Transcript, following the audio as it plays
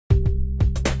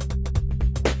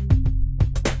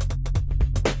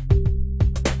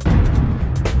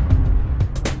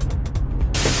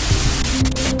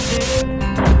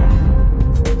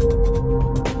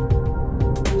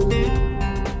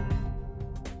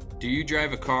Do you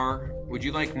drive a car? Would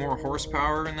you like more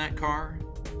horsepower in that car?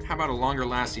 How about a longer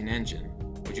lasting engine?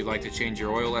 Would you like to change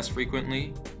your oil less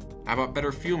frequently? How about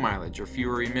better fuel mileage or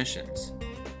fewer emissions?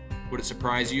 Would it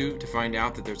surprise you to find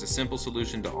out that there's a simple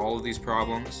solution to all of these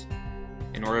problems?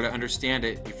 In order to understand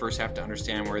it, you first have to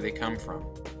understand where they come from.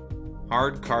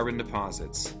 Hard carbon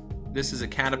deposits. This is a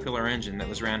Caterpillar engine that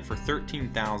was ran for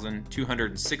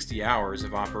 13,260 hours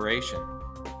of operation.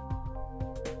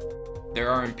 There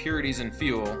are impurities in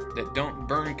fuel that don't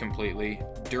burn completely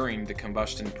during the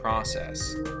combustion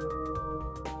process.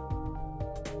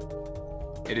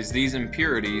 It is these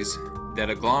impurities that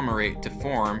agglomerate to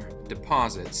form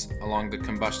deposits along the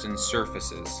combustion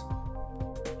surfaces.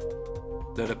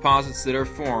 The deposits that are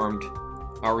formed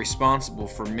are responsible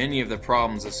for many of the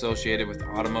problems associated with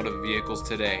automotive vehicles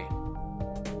today.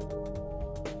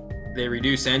 They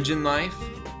reduce engine life,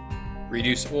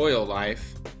 reduce oil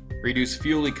life, reduce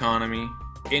fuel economy,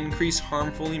 increase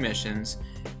harmful emissions,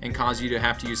 and cause you to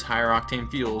have to use higher octane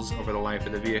fuels over the life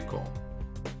of the vehicle.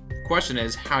 The question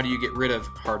is, how do you get rid of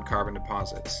hard carbon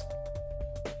deposits?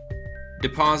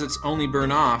 Deposits only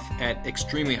burn off at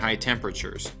extremely high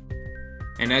temperatures.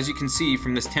 And as you can see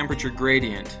from this temperature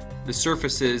gradient, the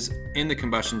surfaces in the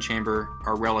combustion chamber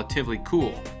are relatively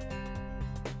cool.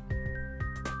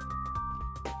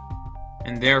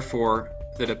 And therefore,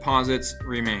 the deposits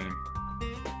remain.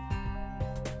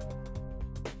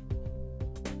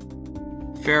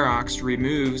 FEROX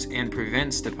removes and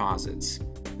prevents deposits.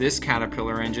 This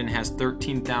Caterpillar engine has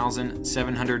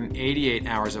 13,788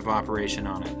 hours of operation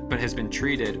on it, but has been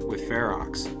treated with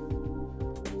FEROX.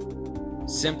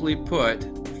 Simply put,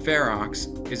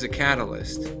 FEROX is a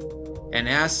catalyst, and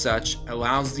as such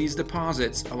allows these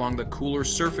deposits along the cooler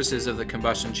surfaces of the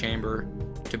combustion chamber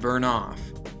to burn off.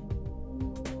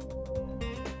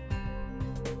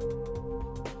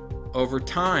 Over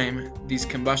time, these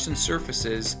combustion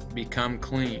surfaces become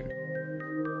clean.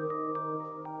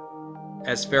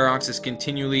 As FEROX is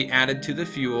continually added to the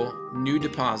fuel, new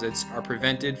deposits are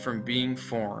prevented from being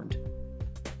formed.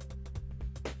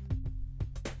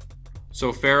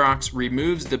 So FEROX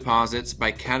removes deposits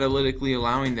by catalytically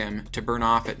allowing them to burn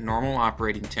off at normal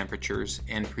operating temperatures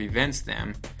and prevents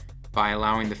them by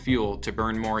allowing the fuel to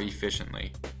burn more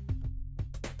efficiently.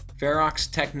 FEROX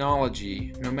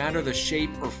technology, no matter the shape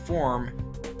or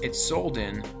form it's sold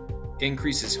in,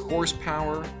 increases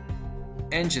horsepower,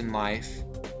 engine life,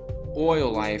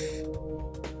 oil life,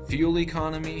 fuel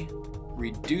economy,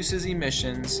 reduces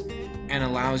emissions, and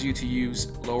allows you to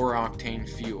use lower octane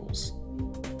fuels.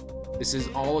 This is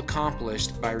all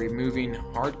accomplished by removing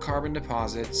hard carbon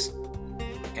deposits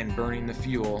and burning the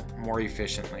fuel more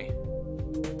efficiently.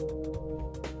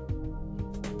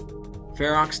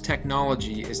 FEROX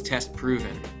technology is test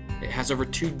proven. It has over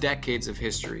 2 decades of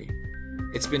history.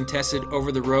 It's been tested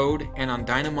over the road and on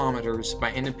dynamometers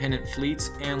by independent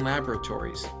fleets and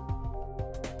laboratories.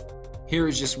 Here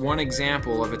is just one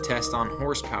example of a test on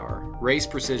horsepower. Race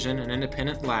Precision, an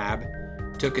independent lab,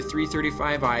 took a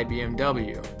 335i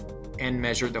BMW and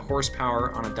measured the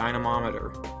horsepower on a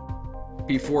dynamometer.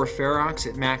 Before FEROX,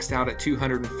 it maxed out at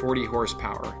 240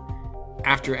 horsepower.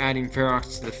 After adding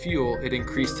FEROX to the fuel, it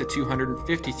increased to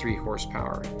 253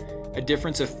 horsepower, a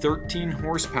difference of 13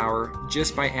 horsepower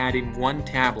just by adding 1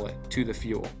 tablet to the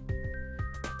fuel.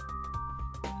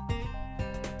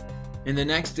 In the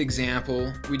next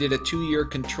example, we did a 2-year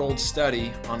controlled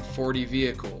study on 40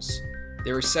 vehicles.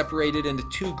 They were separated into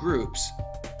 2 groups,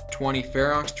 20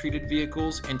 FEROX treated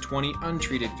vehicles and 20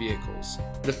 untreated vehicles.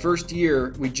 The first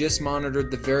year, we just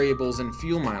monitored the variables in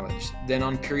fuel mileage. Then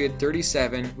on period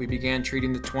 37, we began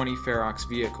treating the 20 FEROX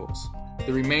vehicles.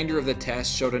 The remainder of the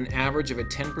test showed an average of a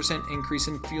 10% increase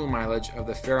in fuel mileage of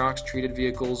the FEROX treated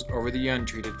vehicles over the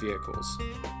untreated vehicles.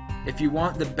 If you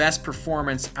want the best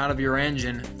performance out of your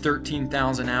engine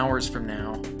 13,000 hours from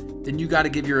now, then you got to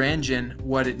give your engine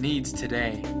what it needs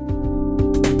today.